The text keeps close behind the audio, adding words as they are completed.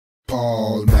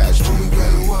Paul Master. What we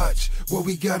gotta watch, what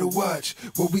we gotta watch,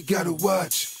 what we gotta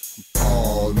watch.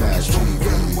 Paul Master. What we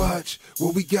gotta watch,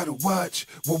 what we gotta watch,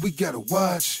 what we gotta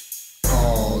watch.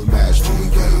 Paul Master. What we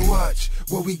gotta watch,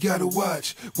 what we gotta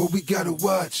watch, what we gotta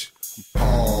watch.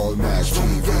 Paul Master. What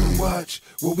we gotta watch,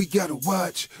 what we gotta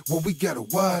watch, what we gotta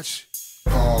watch.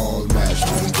 Paul Master.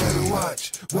 What we gotta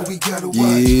watch, what we gotta watch.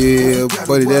 Yeah,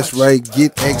 buddy, that's right.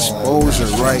 Get exposure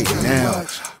right now.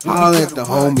 Holla at the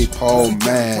homie Paul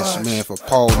Mash, man, for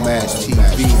Paul Mash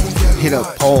TV. Hit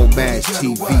up Paul Mash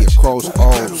TV across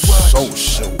all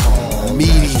social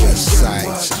media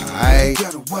sites, alright?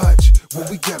 Who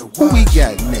we got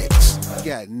next?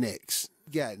 Got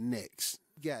next.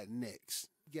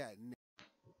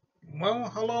 Well,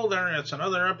 hello there. It's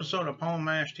another episode of Paul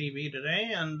Mash TV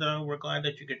today, and we're glad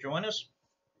that you could join us.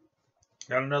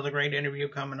 Got another great interview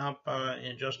coming up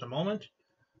in just a moment.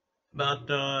 But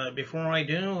before I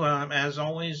do, as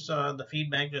always, the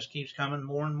feedback just keeps coming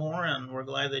more and more, and we're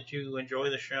glad that you enjoy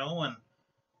the show,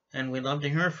 and we'd love to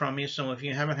hear from you. So if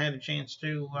you haven't had a chance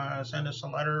to send us a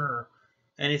letter or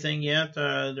anything yet,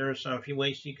 there's a few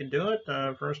ways you can do it.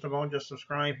 First of all, just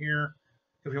subscribe here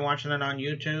if you're watching it on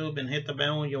YouTube, and hit the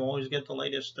bell. You'll always get the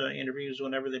latest interviews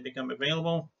whenever they become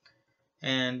available.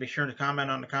 And be sure to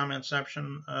comment on the comment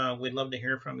section. We'd love to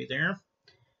hear from you there.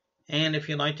 And if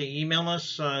you'd like to email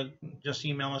us, just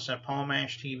email us at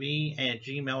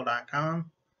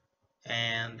paulmashtv@gmail.com.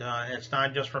 And it's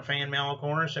not just for fan mail, of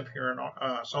course. If you're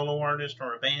a solo artist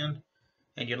or a band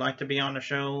and you'd like to be on the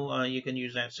show, you can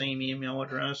use that same email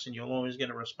address and you'll always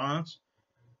get a response.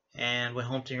 And we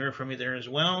hope to hear from you there as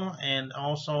well. And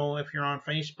also, if you're on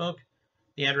Facebook,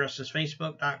 the address is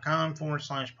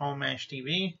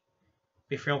facebook.com/PaulMashTV.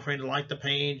 Feel free to like the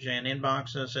page and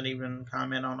inbox us and even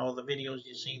comment on all the videos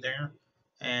you see there.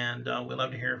 And we'd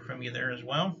love to hear from you there as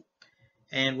well.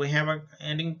 And we have an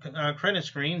ending credit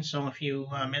screen, so if you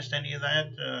missed any of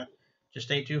that, just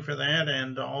stay tuned for that,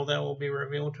 and all that will be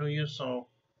revealed to you. So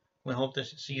we hope to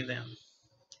see you then.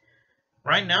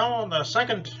 Right now, the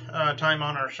second time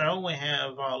on our show, we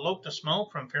have Loc Da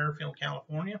Smoke from Fairfield,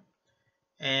 California.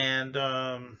 And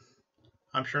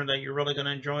I'm sure that you're really going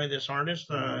to enjoy this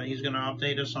artist. He's going to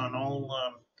update us on all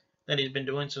that he's been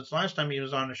doing since last time he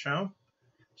was on the show.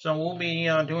 So we'll be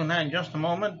doing that in just a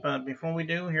moment. But before we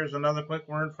do, here's another quick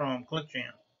word from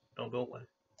ClickJam. Don't go away.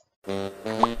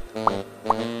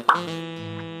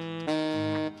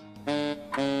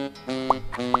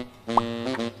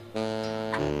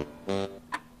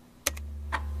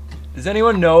 Does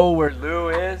anyone know where Lou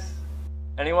is?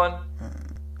 Anyone?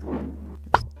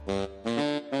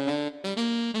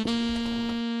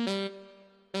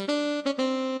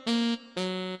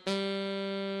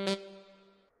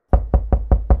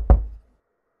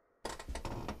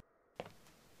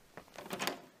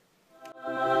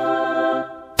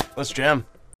 Let's jam.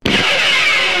 We're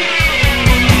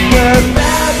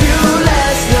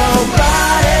fabulous,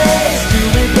 nobody's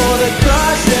doing for the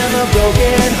crushed and the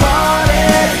broken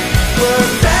hearted. We're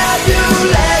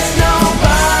fabulous,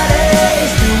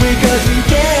 nobody's doing 'cause we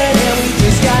can and we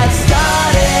just got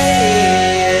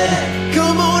started.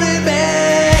 Come on and bang.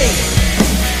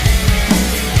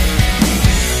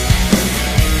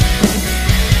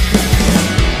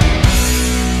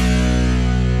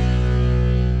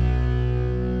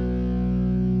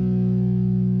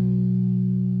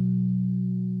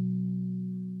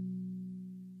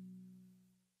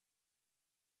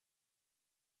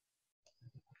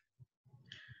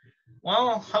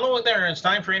 Well, hello there. It's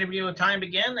time for interview time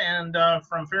again. And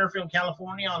from Fairfield,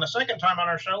 California, on the second time on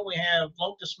our show, we have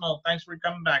Loc Da Smoke. Thanks for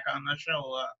coming back on the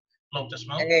show, Loc Da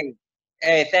Smoke.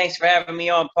 Hey, thanks for having me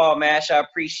on, Paul Mash. I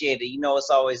appreciate it. You know, it's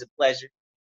always a pleasure.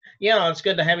 Yeah, it's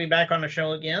good to have you back on the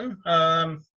show again.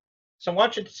 So why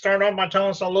don't you start off by telling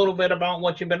us a little bit about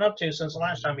what you've been up to since the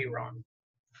last time you were on?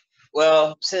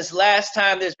 Well, since last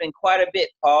time, there's been quite a bit,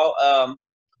 Paul.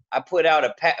 I put out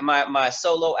my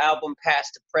solo album,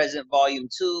 Past to Present Volume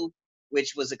 2,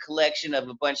 which was a collection of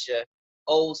a bunch of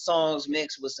old songs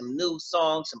mixed with some new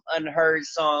songs, some unheard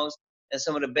songs, and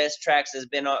some of the best tracks that's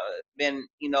been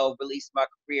released in my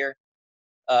career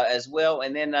as well.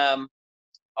 And then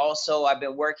also I've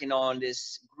been working on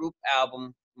this group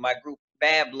album, my group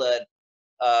Bad Blood.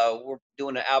 We're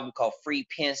doing an album called Free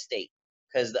Penn State,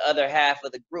 because the other half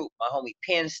of the group, my homie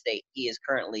Penn State, he is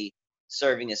currently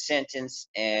serving a sentence,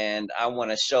 and I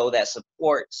want to show that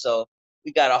support. So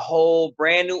we got a whole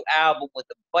brand new album with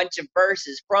a bunch of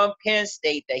verses from Penn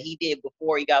State that he did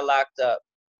before he got locked up,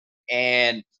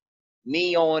 and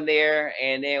me on there.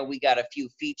 And then we got a few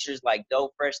features like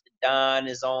Dope Fresh to Don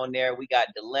is on there. We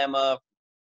got Dilemma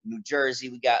from New Jersey.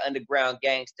 We got Underground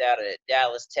Gangsta out of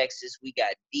Dallas, Texas. We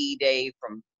got D-Day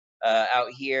from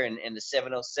out here in the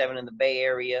 707 in the Bay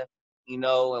Area, you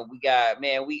know, and we got,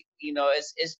 man, you know,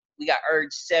 we got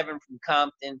Urge 7 from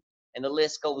Compton, and the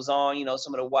list goes on, you know,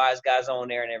 some of the wise guys on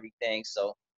there and everything.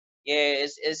 So yeah,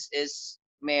 it's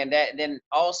man, that then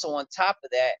also on top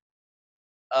of that,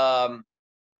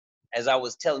 as I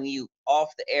was telling you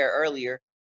off the air earlier,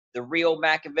 the Real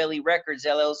Machiavelli Records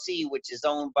LLC, which is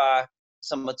owned by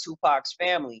some of Tupac's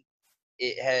family,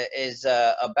 is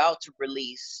about to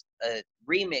release a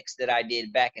remix that I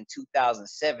did back in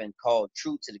 2007 called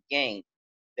True to the Game,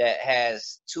 that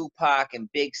has Tupac and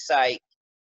Big Sight,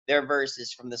 their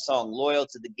verses from the song Loyal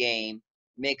to the Game,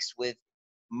 mixed with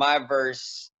my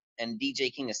verse and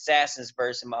DJ King Assassin's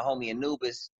verse and my homie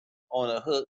Anubis on a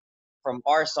hook from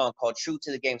our song called True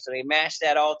to the Game. So they mashed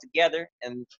that all together,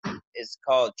 and it's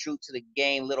called True to the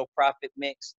Game Little Profit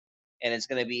Mix, and it's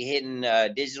going to be hitting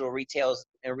digital retailers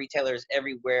and retailers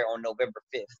everywhere on November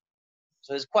 5th.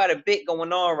 So there's quite a bit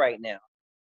going on right now.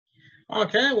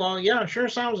 Okay, well, yeah, sure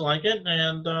sounds like it.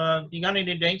 And you got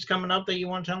any dates coming up that you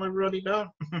want to tell everybody about?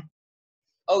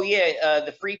 Oh yeah,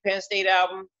 the Free Penn State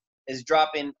album is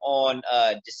dropping on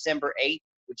December 8th,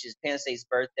 which is Penn State's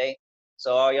birthday.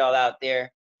 So all y'all out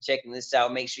there checking this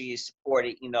out, make sure you support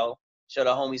it, you know, show the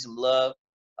homies some love.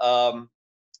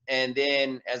 And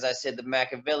then, as I said, the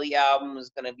Machiavelli album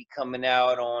is going to be coming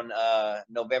out on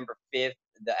November 5th.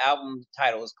 The album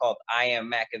title is called I Am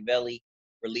Machiavelli,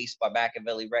 released by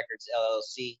Machiavelli Records,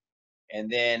 LLC.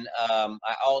 And then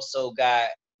I also got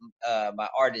my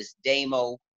artist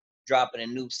Damo dropping a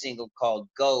new single called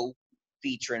Go,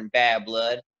 featuring Bad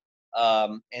Blood.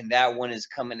 And that one is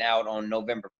coming out on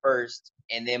November 1st.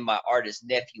 And then my artist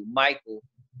nephew Michael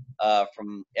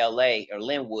from LA, or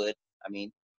Linwood, I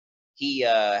mean, he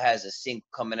has a single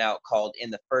coming out called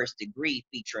In the First Degree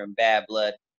featuring Bad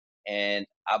Blood, and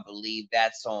I believe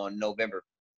that's on November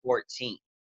 14th.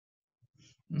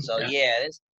 Okay. So yeah,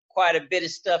 there's quite a bit of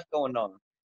stuff going on.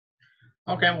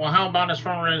 Okay, well, how about as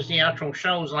far as the actual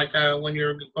shows, like when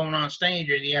you're going on stage?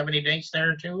 Do you have any dates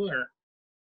there too,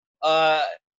 or?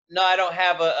 No, I don't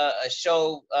have a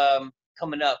show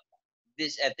coming up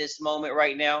at this moment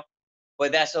right now.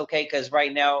 But that's okay, because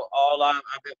right now all I've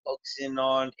been focusing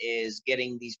on is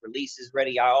getting these releases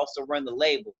ready. I also run the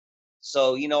label.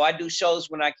 So, you know, I do shows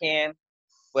when I can,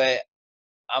 but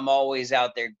I'm always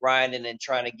out there grinding and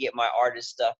trying to get my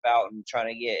artist stuff out and trying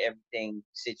to get everything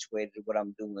situated with what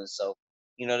I'm doing. So,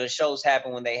 you know, the shows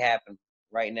happen when they happen.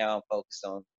 Right now I'm focused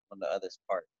on the other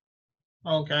part.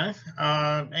 Okay.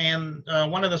 And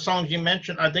one of the songs you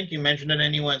mentioned, I think you mentioned it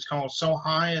anyway, it's called So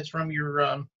High. It's from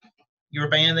your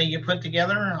band that you put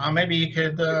together. Maybe you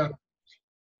could,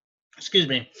 excuse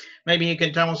me, maybe you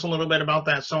could tell us a little bit about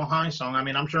that So High song. I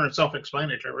mean, I'm sure it's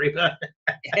self-explanatory, but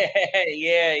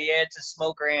yeah, it's a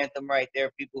smoker anthem right there.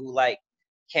 People who like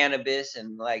cannabis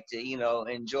and like to, you know,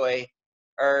 enjoy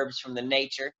herbs from the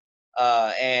nature.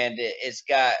 And it's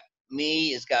got me,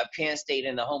 it's got Penn State,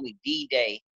 and the homie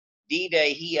D-Day.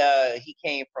 D-Day, he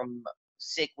came from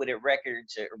Sick With It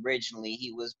Records originally.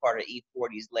 He was part of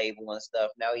E40's label and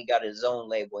stuff. Now he got his own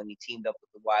label, and he teamed up with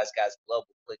the Wise Guys Global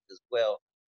Click as well.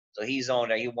 So he's on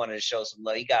there. He wanted to show some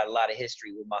love. He got a lot of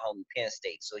history with my homie Penn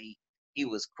State, so he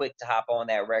was quick to hop on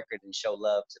that record and show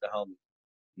love to the homie.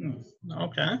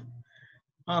 Okay.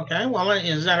 Okay. Well,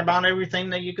 is that about everything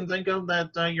that you can think of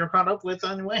that you're caught up with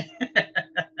anyway?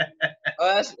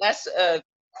 That's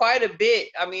quite a bit.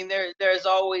 I mean, there's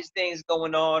always things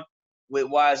going on with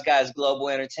Wise Guys Global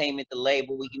Entertainment, the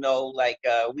label. You know, like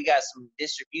we got some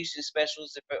distribution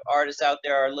specials if artists out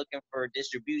there are looking for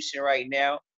distribution right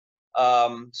now.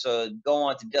 So go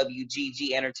on to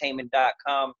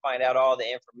wggentertainment.com, find out all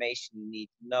the information you need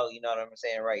to know. You know what I'm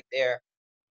saying right there.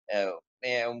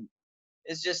 Man,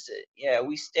 it's just, yeah,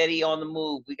 we steady on the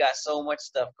move. We got so much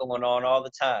stuff going on all the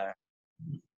time.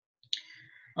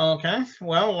 Okay.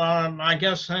 Well, I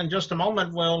guess in just a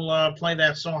moment we'll play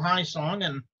that So High song,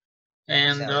 and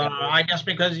I guess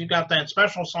because you got that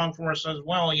special song for us as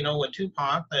well, you know, with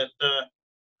Tupac, that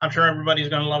I'm sure everybody's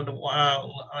going to love to,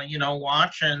 you know,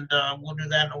 watch, and we'll do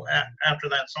that after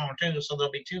that song too. So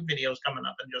there'll be 2 videos coming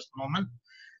up in just a moment.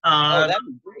 Oh, that'd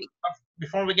be great.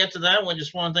 Before we get to that, we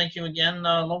just want to thank you again,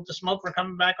 Loc Da Smoke, for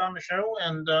coming back on the show.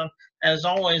 And as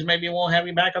always, maybe we'll have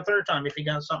you back a 3rd time if you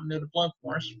got something new to plug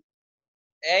for us.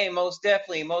 Hey, most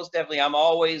definitely, most definitely. I'm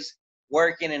always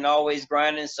working and always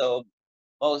grinding, so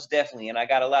most definitely. And I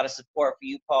got a lot of support for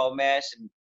you, Paul Mash, and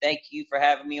thank you for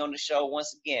having me on the show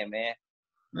once again, man.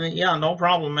 Yeah, no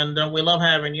problem, and we love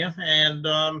having you. And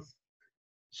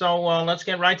so let's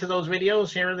get right to those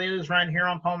videos. Here it is right here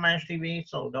on Paul Mash TV,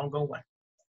 so don't go away.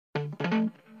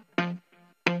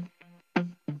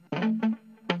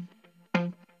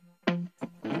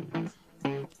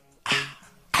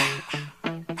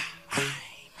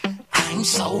 I'm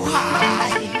so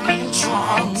high and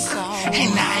drunk,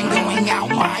 and I'm going out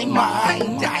my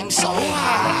mind. I'm so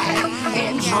high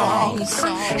and drunk,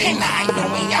 and I'm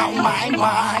going out my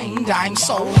mind. I'm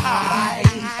so high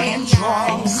and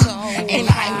drunk, and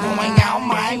I'm going out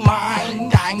my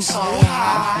mind. I'm so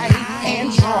high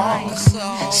and drunk,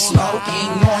 smoking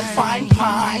on fine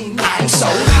pine. I'm so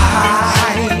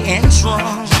high and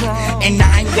drunk, and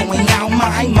I'm going out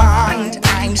my mind.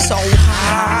 I'm so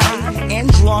high and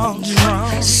drunk,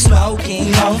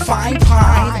 smoking on fine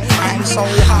pine. I'm so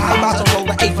high, about to roll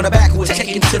an 8 for the backwards,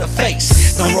 take it to the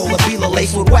face. Don't roll a beeler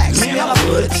lace with wax, smell a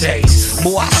good taste.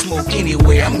 Boy, I smoke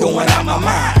anywhere, I'm going out my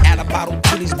mind. Add a bottle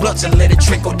to these blunts and let it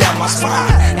trickle down my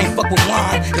spine. Ain't fuck with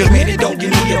wine, cause man, it don't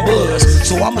give me a buzz.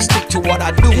 So I'ma stick to what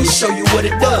I do and show you what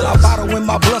it does. I bottle in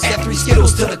my blunts, got 3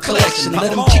 Skittles to the collection.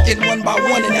 Let them kick it one by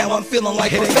one, and now I'm feeling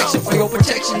like perfection. For your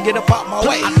protection, get up out my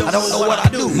way. I don't know what I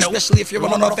do, especially if you're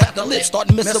running off at the lips, start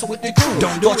to mess up with the crew.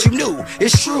 Thought you knew,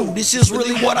 it's true, this is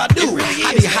really what I do.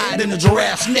 I be hiding in a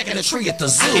giraffe's neck in a tree at the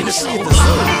zoo. And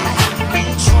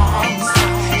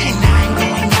I'm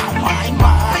going out my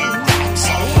mind. I'm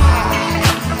so high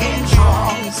and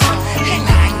drunk, and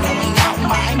I'm going out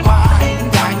my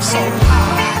mind. I'm so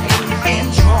high and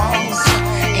drunk,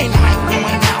 and I'm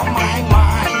going out my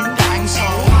mind. I'm so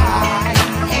high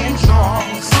and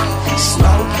drunk,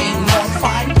 smoking on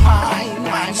fine pine.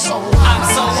 I'm so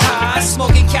high,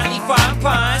 smoking Cali fine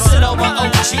pine. Sonoma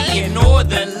OG and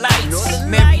Northern Lights.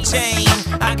 Mary Jane,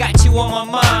 I got you on my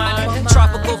mind.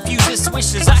 Tropical fusion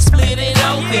swishers, I split it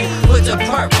open. Put the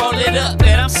perp, roll it up,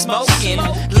 and I'm smoking.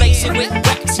 Lace it with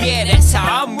wax, yeah, that's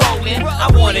how I'm rolling. I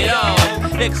want it all,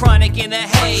 the chronic in the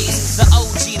haze, the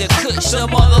OG, the kush, the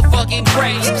motherfucking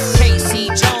praise. Casey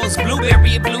Jones,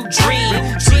 blueberry, blue dream.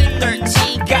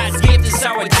 G13, God's gift is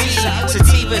sour D.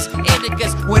 Sativas,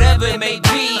 indicas, whatever it may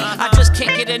be. I just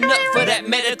can't get enough for that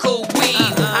medical weed.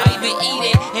 I even eat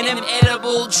it in them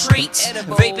edible treats.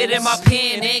 Vape it in my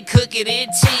pen and cook it in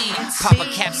tea. Pop a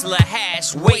capsule of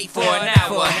hash, wait for an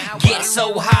hour. Get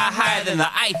so high, higher than the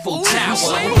Eiffel Tower. I'm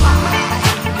so high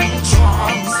and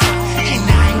drunk, and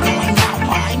I'm going out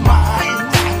my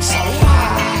mind. I'm so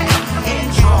high and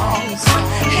drunk,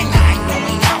 and I'm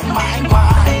going out my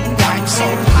mind. I'm so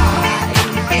high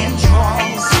and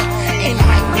drunk, and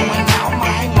I'm going out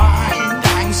my mind.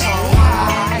 I'm so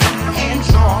high and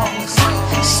drunk,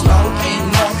 smoking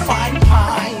on fine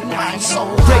pine. I'm so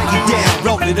break it down,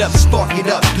 roll it up, spark it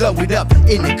up, blow it up.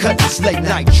 In the cut, this late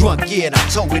night drunk, yeah, and I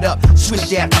tow it up.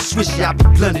 Swish after swish, I be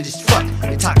blunted as fuck.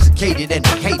 Intoxicated and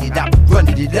they hate it, I be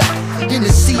running it up. In the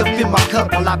sea up in my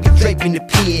cup while I be draping the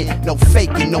pen. No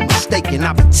faking, no mistaking,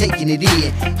 I be taking it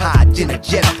in. Higher than a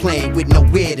jet plane with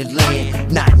nowhere to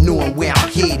land. Not knowing where I'm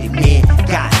headed, man.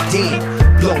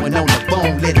 Goddamn, blowing on the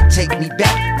bone, let it take me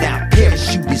back. Now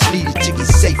parachute is needed to get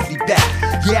safely back.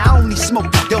 Yeah, I only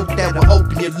smoke the dope that will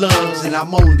open your lungs, and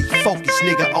I'm only focused,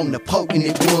 nigga, on the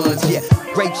potent ones. Yeah,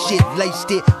 great shit, laced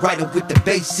it right up with the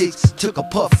basics. Took a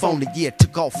puff on it, yeah,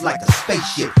 took off like a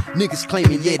spaceship. Niggas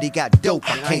claiming, yeah, they got dope,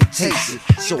 I can't taste it,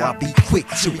 so I'll be quick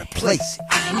to replace it.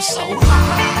 I'm so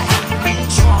high and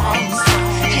drunk,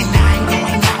 and I'm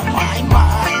going out my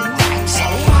mind. I'm so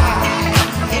high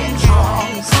and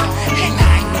drunk, and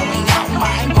I'm going out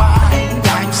my mind.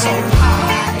 I'm so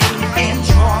high and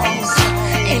drunk,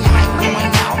 and I'm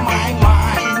going out my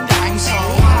mind. I'm so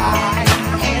high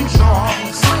and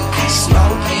drunk,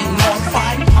 smoking on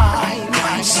fine pine.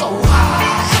 I'm so high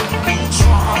and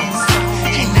drunk,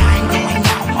 and I'm going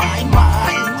out my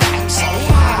mind. I'm so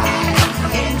high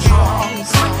and drunk,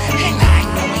 and I'm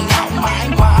going out my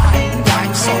mind.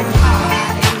 I'm so high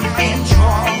and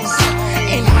drunk,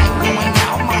 and I'm going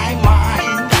out my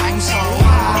mind. I'm so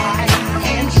high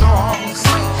and drunk,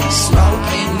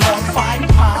 smoking on fine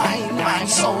pine. I'm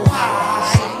so high.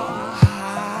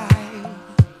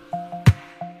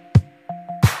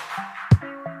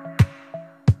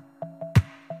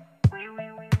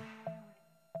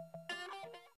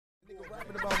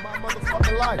 About my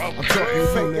motherfucking life. I'm talking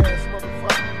fake ass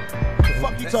motherfucker. The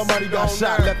fuck you talking about? He got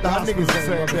shot, left the hospital the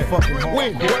same day.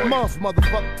 When? What month,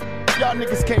 motherfucker? Y'all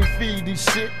niggas can't feed this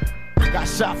shit. Got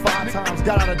shot 5 times,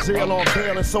 got out of jail on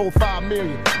bail and sold 5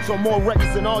 million. So more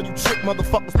records than all you trick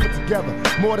motherfuckers put together.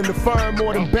 More than the firm,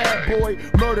 more than Bad Boy,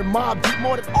 Murder Mob Deep,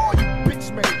 more than all you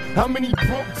bitch made. How many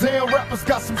broke down rappers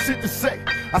got some shit to say?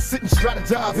 I sit and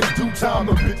strategize in due time,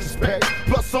 them bitches pay.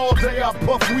 Plus all day I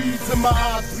puff weeds and my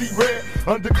eyes see red.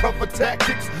 Undercover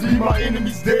tactics, leave my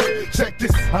enemies dead. Check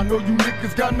this, I know you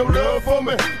niggas got no love for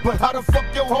me, but how the fuck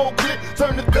your whole clique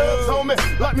turn to thugs on me?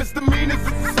 Like misdemeanors,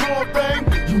 it's a small thing.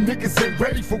 You niggas ain't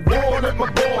ready for war, let my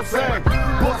balls hang.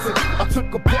 Bust it, I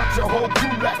took a bunch of whole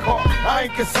crew like heart. I ain't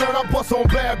ain't concerned. I bust on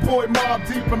bad boy, mob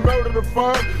deep and murder the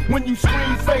firm. When you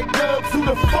scream fake dubs, who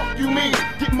the fuck you mean?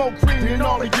 Get more cream than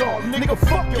all of y'all, nigga,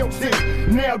 fuck your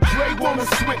team. Now Dre wanna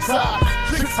switch sides,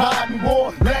 tricks hiding,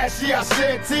 boy. Last year I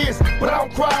shed tears, but I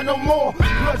don't cry no more.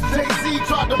 Plus Jay-Z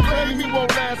tried to blame me,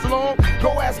 won't last long.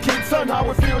 Go ask King Son how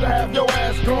it feel to have your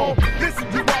ass gone. Listen,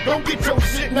 you rock, don't get your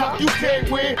shit knocked, you can't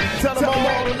win. Tell them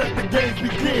all to let the games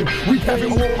begin. We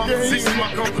having war games.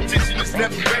 My competition is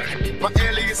never ready. My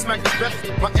alias Mac the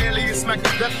best. My alias Mac the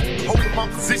best. Holding my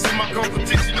position, my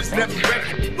competition is never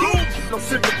ready. No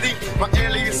sympathy. My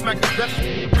alias Mac the best.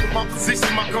 Holding my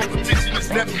position, my competition is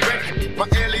never ready. My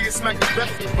alias Mac the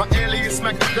best. My alias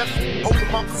Mac the best.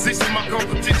 Holding my position, my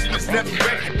competition is never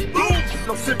ready.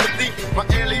 No sympathy. My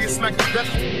alias Mac the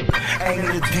best. Ain't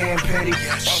it a damn pity?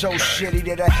 So shitty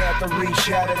that I had to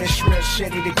reach out of this real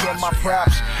city to get my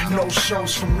props. No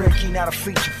shows from Ricky, not a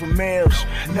feature from Mills.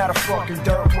 Not a fucking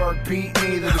dirt work beat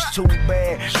neither. It's too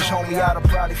bad. This homie I'd have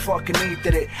probably fucking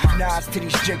eaten it. Nas to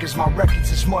these jiggers, my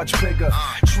records is much bigger.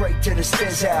 Straight to the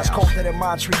Stiz house, colder than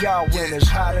Montreal winters.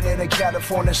 Hotter than a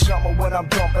California summer when I'm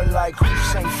dumping like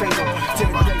Hussein Fatal. To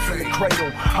the grave from the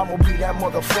cradle. I'ma be that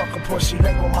motherfucker pussy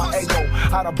leg with my ego.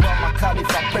 I'd have brought my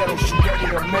Califa pedals, you ready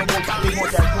to mingle. They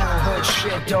want that real hood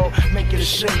shit though, make it a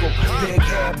single. Big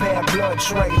hair, bad blood,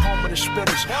 Trey, home of the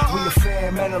spitters. We a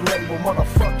fam and a label,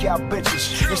 motherfuck y'all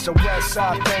bitches. It's the West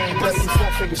Side thing, baby,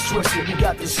 4 fingers twisted. We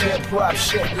got this hip hop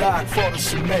shit locked for the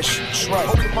submission. Trey.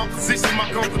 Holding my position,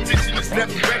 my competition is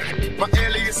never ready. My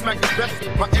alias Mac the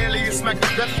best. My alias Mac the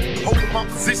best. Holding my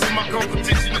position, my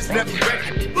competition is never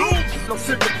ready. No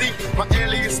sympathy. My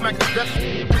alias Mac the best.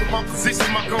 Holding my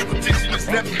position, my competition is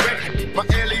never ready. My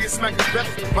alias Mac the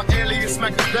best. My alias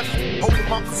Mac the best. Holding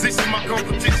my position, my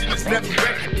competition is never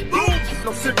ready.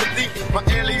 No sympathy. My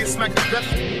alias Mac the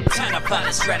best. Trying to plot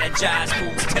and strategize,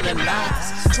 fools telling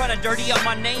lies. Trying to dirty up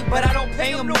my name, but I don't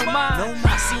pay them no mind.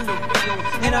 I seen the real,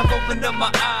 and I've opened up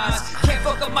my eyes. Can't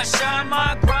fuck up my shine,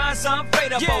 my grind's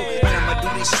unfadable. And I'ma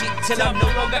do this shit till I'm no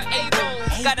longer able.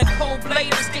 Got a cold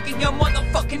blade and stick in your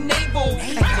motherfucking navel.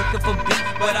 Ain't looking for beef,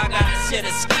 but I got a set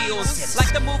of skills.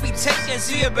 Like the movie Taken,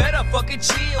 so you better fucking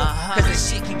chill. Cause this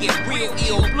shit can get real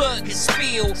ill, blood can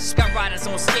spill. Got riders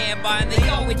on standby and they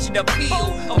all itching to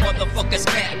peel. A motherfucker's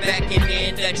cat back and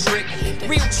in the trick.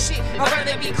 Real shit, I'd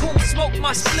rather be cool, smoke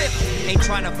my slip. Ain't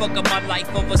trying to fuck up my life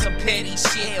over some petty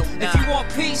shit. If you want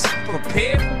peace,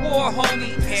 prepare for war,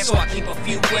 homie. So I keep a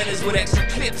few wetters with extra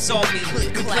clips on me.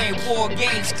 We playing war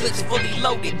games, clips fully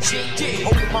loaded, G.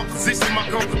 Holding my position, my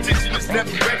competition is never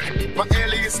ready. My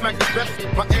alias Mac the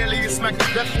best. My alias Mac the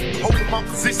best. Holding my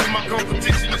position, my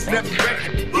competition is never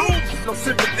ready. No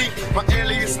sympathy. My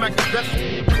alias Mac the best.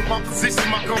 Holding my position,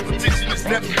 my competition is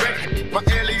never ready. My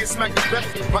alias Mac the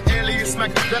best. My alias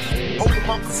Mac the best. Holding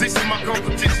my position, my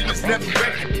competition is never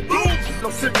ready. No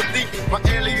sympathy. My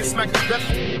alias Mac the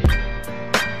best.